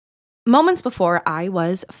Moments before I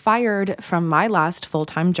was fired from my last full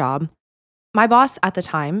time job, my boss at the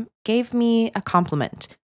time gave me a compliment.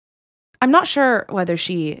 I'm not sure whether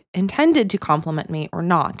she intended to compliment me or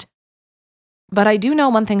not, but I do know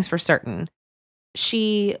one thing's for certain.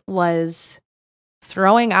 She was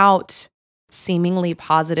throwing out seemingly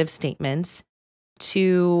positive statements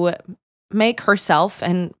to make herself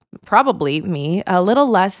and probably me a little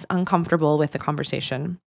less uncomfortable with the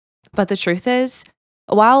conversation. But the truth is,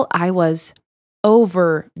 while I was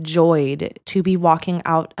overjoyed to be walking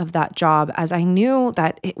out of that job, as I knew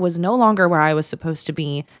that it was no longer where I was supposed to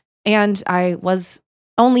be, and I was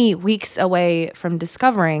only weeks away from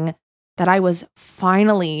discovering that I was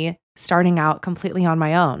finally starting out completely on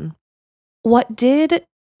my own. What did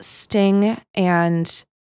sting and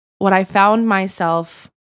what I found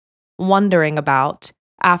myself wondering about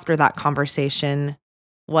after that conversation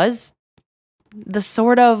was the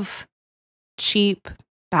sort of cheap,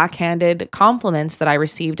 backhanded compliments that I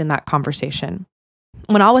received in that conversation.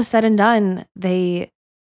 When all was said and done, they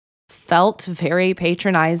felt very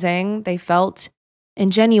patronizing. They felt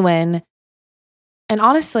ingenuine. And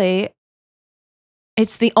honestly,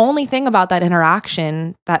 it's the only thing about that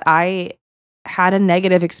interaction that I had a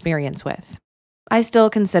negative experience with. I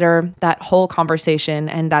still consider that whole conversation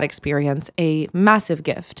and that experience a massive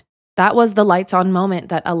gift. That was the lights on moment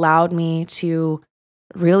that allowed me to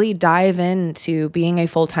really dive into being a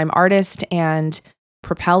full-time artist and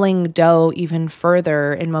propelling Doe even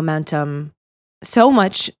further in momentum so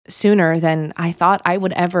much sooner than I thought I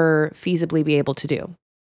would ever feasibly be able to do.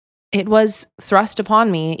 It was thrust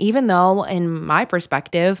upon me, even though in my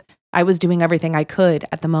perspective, I was doing everything I could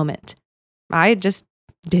at the moment. I just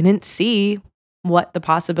didn't see what the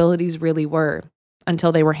possibilities really were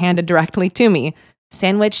until they were handed directly to me,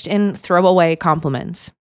 sandwiched in throwaway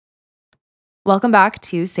compliments. Welcome back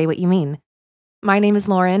to Say What You Mean. My name is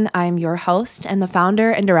Lauren. I'm your host and the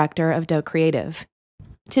founder and director of Doe Creative.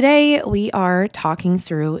 Today, we are talking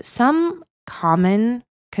through some common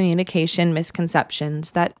communication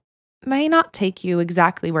misconceptions that may not take you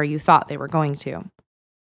exactly where you thought they were going to.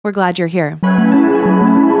 We're glad you're here.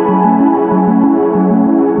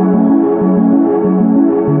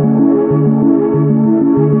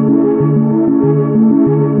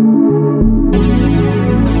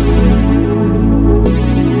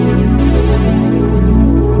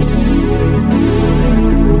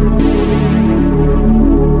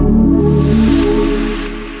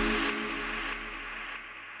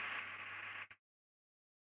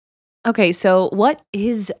 Okay, so what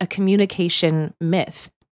is a communication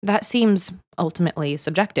myth? That seems ultimately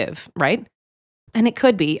subjective, right? And it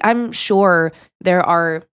could be. I'm sure there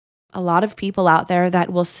are a lot of people out there that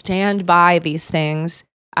will stand by these things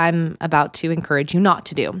I'm about to encourage you not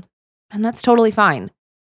to do. And that's totally fine.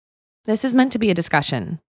 This is meant to be a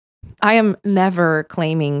discussion. I am never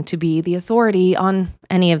claiming to be the authority on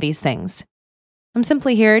any of these things. I'm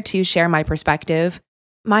simply here to share my perspective,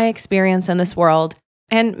 my experience in this world,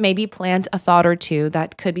 and maybe plant a thought or two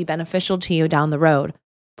that could be beneficial to you down the road,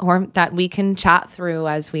 or that we can chat through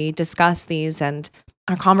as we discuss these and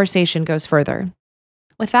our conversation goes further.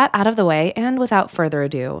 With that out of the way, and without further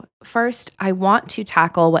ado, first, I want to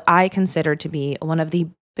tackle what I consider to be one of the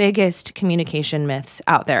biggest communication myths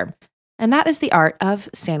out there, and that is the art of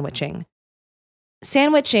sandwiching.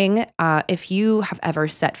 Sandwiching, if you have ever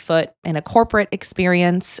set foot in a corporate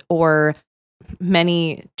experience or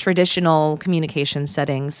many traditional communication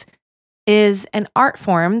settings, is an art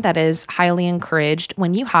form that is highly encouraged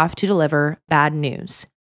when you have to deliver bad news.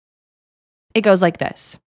 It goes like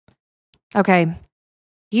this. Okay,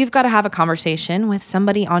 you've got to have a conversation with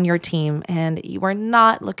somebody on your team and you are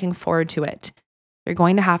not looking forward to it. You're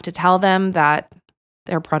going to have to tell them that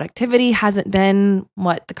their productivity hasn't been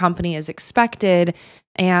what the company has expected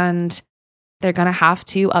and they're going to have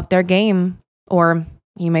to up their game, or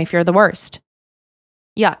you may fear the worst.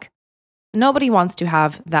 Yuck. Nobody wants to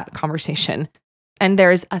have that conversation. And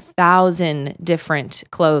there's 1,000 different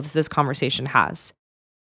clothes this conversation has.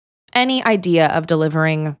 Any idea of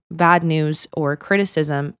delivering bad news or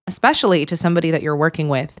criticism, especially to somebody that you're working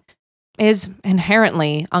with, is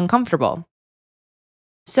inherently uncomfortable.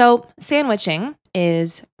 So, sandwiching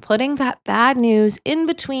is putting that bad news in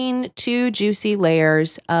between two juicy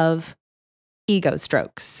layers of ego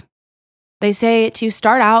strokes. They say to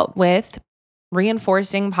start out with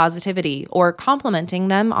reinforcing positivity or complimenting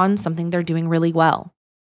them on something they're doing really well.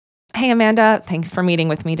 Hey, Amanda, thanks for meeting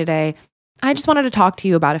with me today. I just wanted to talk to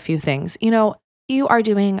you about a few things. You are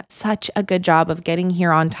doing such a good job of getting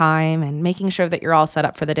here on time and making sure that you're all set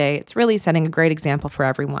up for the day. It's really setting a great example for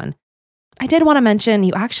everyone. I did want to mention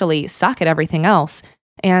you actually suck at everything else.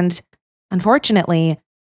 And unfortunately,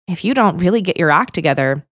 if you don't really get your act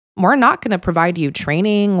together, we're not going to provide you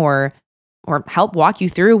training or help walk you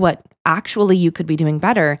through what actually you could be doing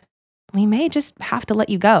better. We may just have to let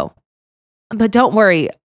you go. But don't worry,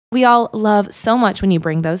 we all love so much when you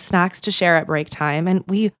bring those snacks to share at break time, and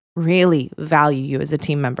we really value you as a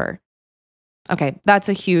team member. Okay, that's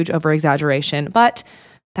a huge overexaggeration, but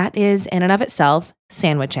that is in and of itself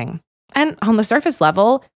sandwiching. And on the surface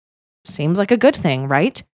level, seems like a good thing,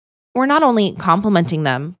 right? We're not only complimenting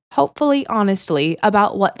them, hopefully honestly,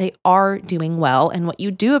 about what they are doing well and what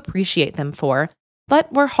you do appreciate them for,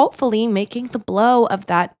 but we're hopefully making the blow of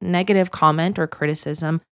that negative comment or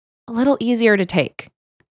criticism a little easier to take.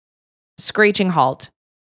 Screeching halt.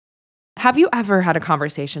 Have you ever had a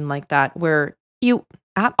conversation like that where you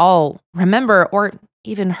at all remember or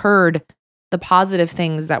even heard the positive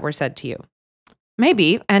things that were said to you?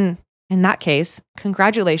 Maybe, and in that case,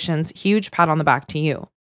 congratulations, huge pat on the back to you.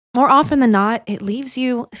 More often than not, it leaves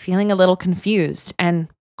you feeling a little confused and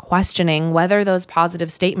questioning whether those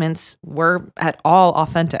positive statements were at all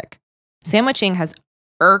authentic. Sandwiching has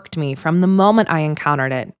irked me from the moment I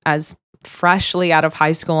encountered it, as freshly out of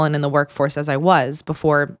high school and in the workforce as I was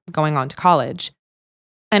before going on to college.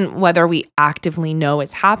 And whether we actively know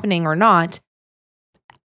it's happening or not,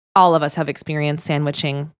 all of us have experienced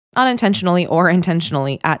sandwiching unintentionally or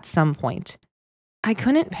intentionally at some point. I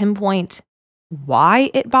couldn't pinpoint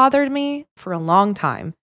why it bothered me for a long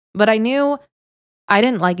time, but I knew I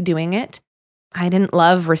didn't like doing it. I didn't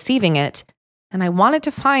love receiving it, and I wanted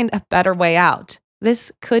to find a better way out.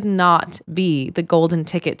 This could not be the golden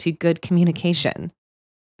ticket to good communication.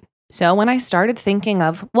 So when I started thinking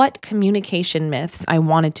of what communication myths I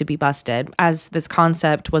wanted to be busted, as this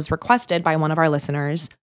concept was requested by one of our listeners,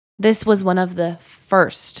 this was one of the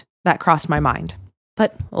first that crossed my mind.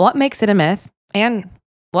 But what makes it a myth, and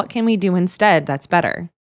what can we do instead that's better?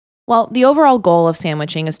 Well, the overall goal of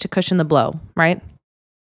sandwiching is to cushion the blow, right?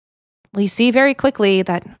 We see very quickly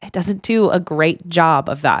that it doesn't do a great job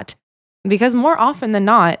of that. Because more often than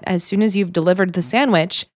not, as soon as you've delivered the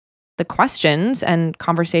sandwich, the questions and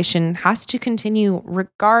conversation has to continue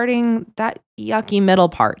regarding that yucky middle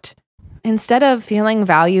part. Instead of feeling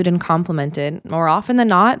valued and complimented, more often than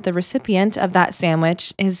not, the recipient of that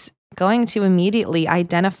sandwich is going to immediately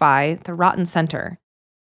identify the rotten center.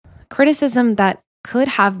 Criticism that could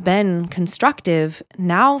have been constructive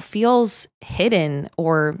now feels hidden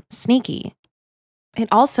or sneaky. It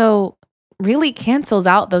also really cancels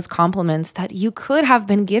out those compliments that you could have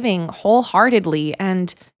been giving wholeheartedly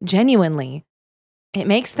and genuinely. It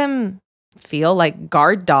makes them feel like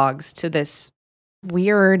guard dogs to this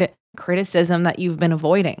weird criticism that you've been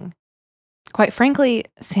avoiding. Quite frankly,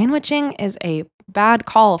 sandwiching is a bad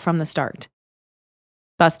call from the start.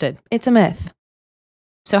 Busted. It's a myth.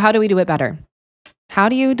 So how do we do it better? How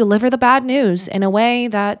do you deliver the bad news in a way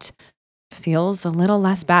that feels a little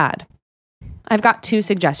less bad? I've got 2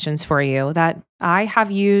 suggestions for you that I have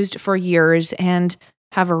used for years and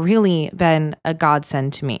have really been a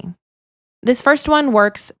godsend to me. This first one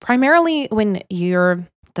works primarily when you're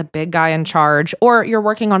the big guy in charge or you're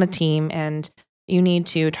working on a team and you need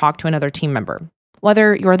to talk to another team member.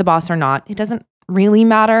 Whether you're the boss or not, it doesn't really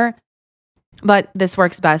matter, but this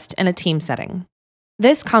works best in a team setting.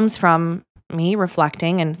 This comes from me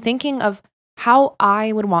reflecting and thinking of how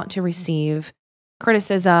I would want to receive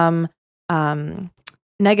criticism,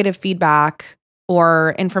 negative feedback,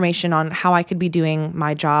 or information on how I could be doing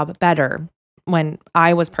my job better when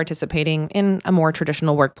I was participating in a more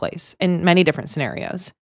traditional workplace in many different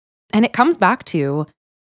scenarios. And it comes back to,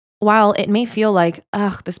 while it may feel like,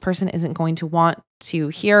 this person isn't going to want to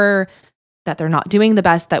hear that they're not doing the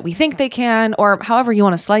best that we think they can, or however you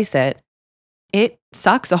want to slice it, it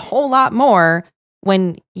sucks a whole lot more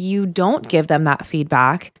when you don't give them that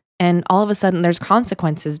feedback and all of a sudden there's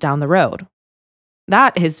consequences down the road.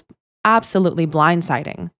 That is absolutely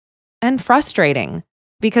blindsiding and frustrating,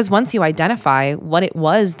 because once you identify what it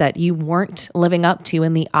was that you weren't living up to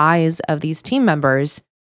in the eyes of these team members,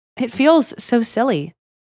 it feels so silly.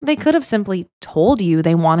 They could have simply told you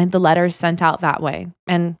they wanted the letters sent out that way,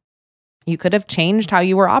 and you could have changed how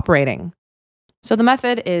you were operating. So the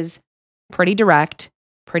method is pretty direct,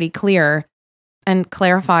 pretty clear, and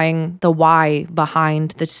clarifying the why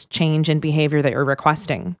behind this change in behavior that you're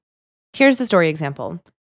requesting. Here's the story example.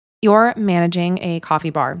 You're managing a coffee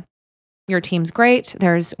bar. Your team's great.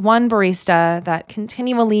 There's one barista that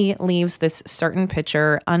continually leaves this certain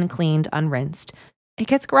pitcher uncleaned, unrinsed. It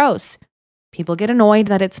gets gross. People get annoyed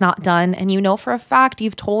that it's not done, and you know for a fact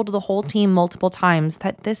you've told the whole team multiple times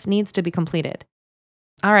that this needs to be completed.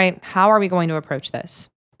 All right, how are we going to approach this?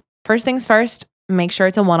 First things first, make sure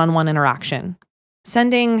it's a one-on-one interaction.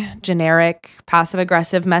 Sending generic passive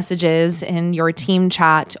aggressive messages in your team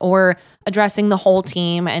chat or addressing the whole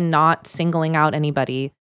team and not singling out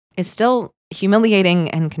anybody is still humiliating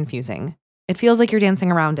and confusing. It feels like you're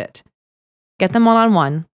dancing around it. Get them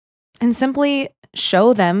one-on-one and simply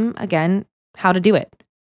show them, again, how to do it.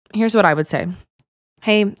 Here's what I would say.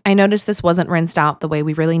 Hey, I noticed this wasn't rinsed out the way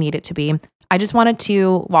we really need it to be. I just wanted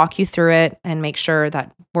to walk you through it and make sure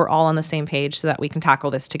that we're all on the same page so that we can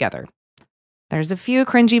tackle this together. There's a few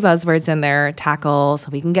cringy buzzwords in there, tackle, so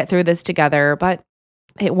we can get through this together, but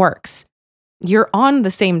it works. You're on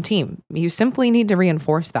the same team. You simply need to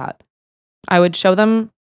reinforce that. I would show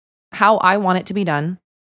them how I want it to be done,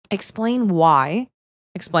 explain why,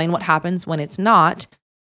 explain what happens when it's not,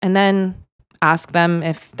 and then ask them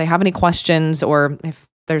if they have any questions or if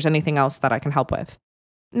there's anything else that I can help with.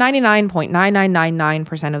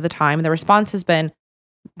 99.9999% of the time, the response has been,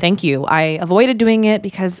 thank you. I avoided doing it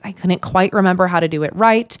because I couldn't quite remember how to do it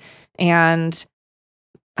right, and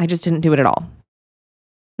I just didn't do it at all.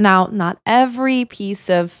 Now, not every piece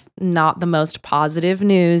of not the most positive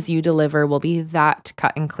news you deliver will be that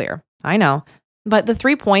cut and clear. I know. But the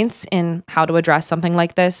 3 points in how to address something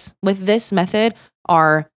like this with this method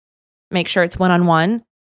are: make sure it's one-on-one,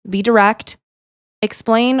 be direct,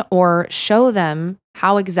 explain or show them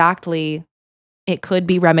how exactly it could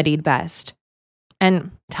be remedied best, and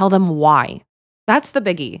tell them why. That's the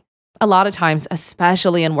biggie. A lot of times,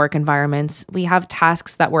 especially in work environments, we have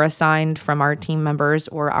tasks that were assigned from our team members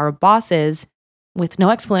or our bosses with no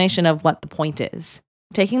explanation of what the point is.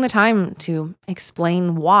 Taking the time to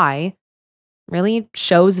explain why really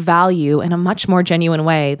shows value in a much more genuine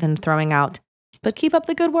way than throwing out, but keep up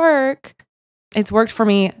the good work. It's worked for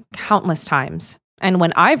me countless times. And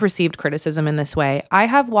when I've received criticism in this way, I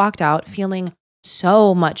have walked out feeling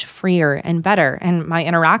so much freer and better. And my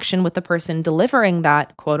interaction with the person delivering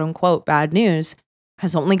that quote unquote bad news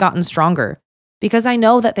has only gotten stronger because I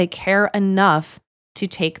know that they care enough to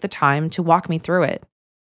take the time to walk me through it.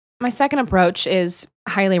 My second approach is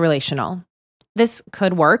highly relational. This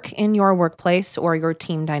could work in your workplace or your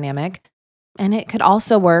team dynamic, and it could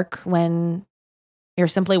also work when you're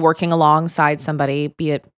simply working alongside somebody,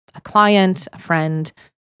 be it a client, a friend,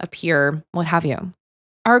 a peer, what have you.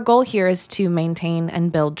 Our goal here is to maintain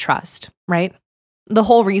and build trust, right? The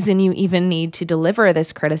whole reason you even need to deliver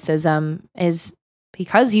this criticism is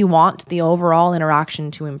because you want the overall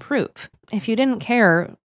interaction to improve. If you didn't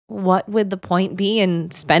care, what would the point be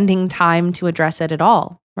in spending time to address it at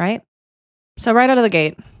all, right? So right out of the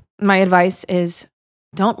gate, my advice is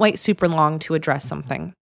don't wait super long to address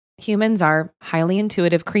something. Humans are highly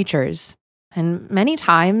intuitive creatures, and many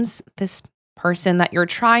times this person that you're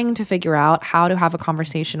trying to figure out how to have a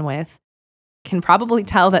conversation with can probably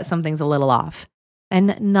tell that something's a little off.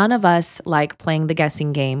 And none of us like playing the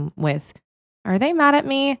guessing game with, are they mad at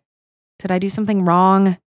me? Did I do something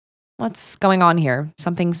wrong? What's going on here?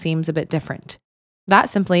 Something seems a bit different. That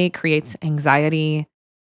simply creates anxiety,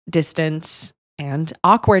 distance, and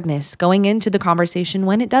awkwardness going into the conversation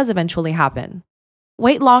when it does eventually happen.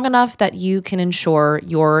 Wait long enough that you can ensure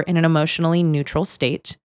you're in an emotionally neutral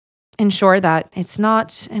state. Ensure that it's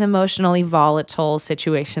not an emotionally volatile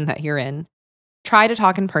situation that you're in. Try to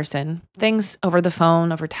talk in person. Things over the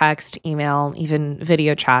phone, over text, email, even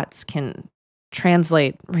video chats can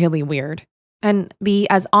translate really weird. And be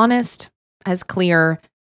as honest, as clear,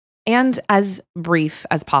 and as brief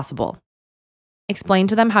as possible. Explain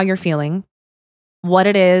to them how you're feeling, what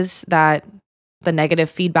it is that the negative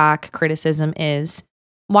feedback, criticism is,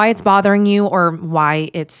 why it's bothering you, or why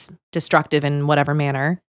it's destructive in whatever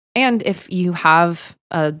manner. And if you have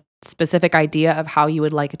a specific idea of how you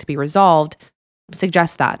would like it to be resolved,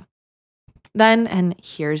 suggest that. Then, and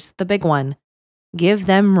here's the big one, give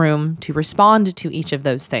them room to respond to each of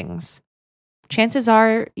those things. Chances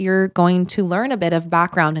are you're going to learn a bit of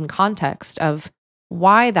background and context of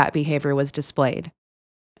why that behavior was displayed.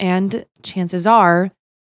 And chances are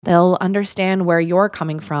they'll understand where you're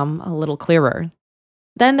coming from a little clearer.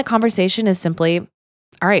 Then the conversation is simply,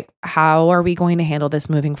 all right, how are we going to handle this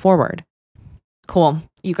moving forward? Cool.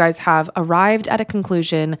 You guys have arrived at a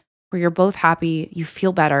conclusion where you're both happy, you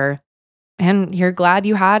feel better, and you're glad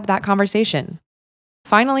you had that conversation.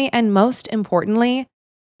 Finally, and most importantly,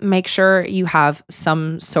 make sure you have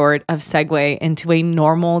some sort of segue into a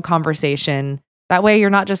normal conversation. That way you're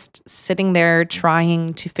not just sitting there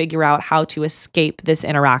trying to figure out how to escape this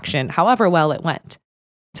interaction, however well it went.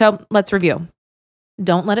 So let's review.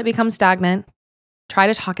 Don't let it become stagnant. Try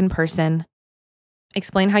to talk in person.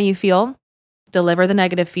 Explain how you feel. Deliver the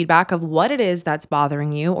negative feedback of what it is that's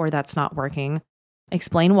bothering you or that's not working.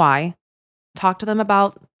 Explain why. Talk to them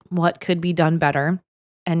about what could be done better.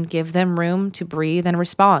 and give them room to breathe and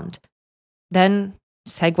respond. Then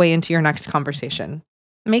segue into your next conversation.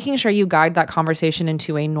 Making sure you guide that conversation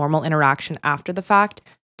into a normal interaction after the fact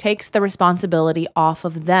takes the responsibility off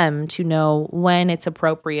of them to know when it's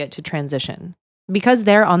appropriate to transition. Because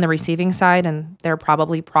they're on the receiving side and they're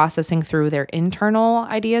probably processing through their internal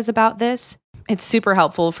ideas about this, it's super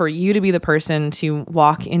helpful for you to be the person to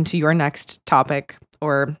walk into your next topic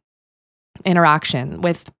or interaction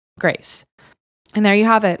with grace. And there you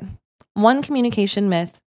have it. One communication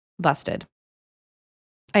myth busted.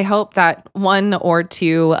 I hope that one or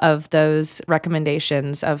two of those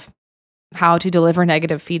recommendations of how to deliver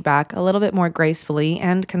negative feedback a little bit more gracefully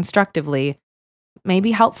and constructively may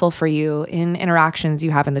be helpful for you in interactions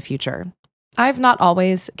you have in the future. I've not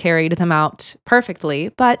always carried them out perfectly,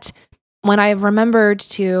 but when I've remembered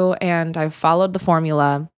to and I've followed the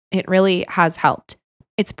formula, it really has helped.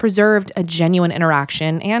 It's preserved a genuine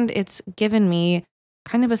interaction and it's given me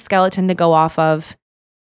kind of a skeleton to go off of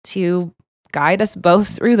to guide us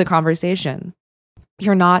both through the conversation.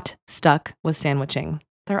 You're not stuck with sandwiching.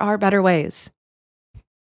 There are better ways.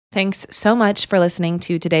 Thanks so much for listening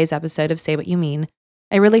to today's episode of Say What You Mean.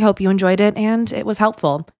 I really hope you enjoyed it and it was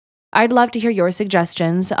helpful. I'd love to hear your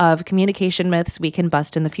suggestions of communication myths we can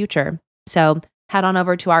bust in the future. So head on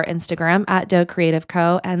over to our Instagram at Doe Creative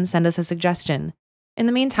Co. and send us a suggestion. In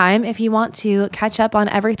the meantime, if you want to catch up on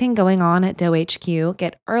everything going on at Doe HQ,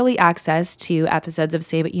 get early access to episodes of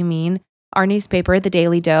Say What You Mean, our newspaper, The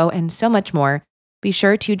Daily Doe, and so much more, be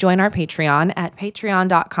sure to join our Patreon at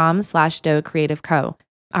patreon.com/Doe Creative Co.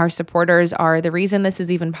 Our supporters are the reason this is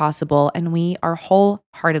even possible, and we are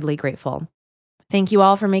wholeheartedly grateful. Thank you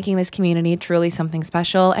all for making this community truly something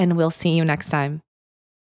special, and we'll see you next time.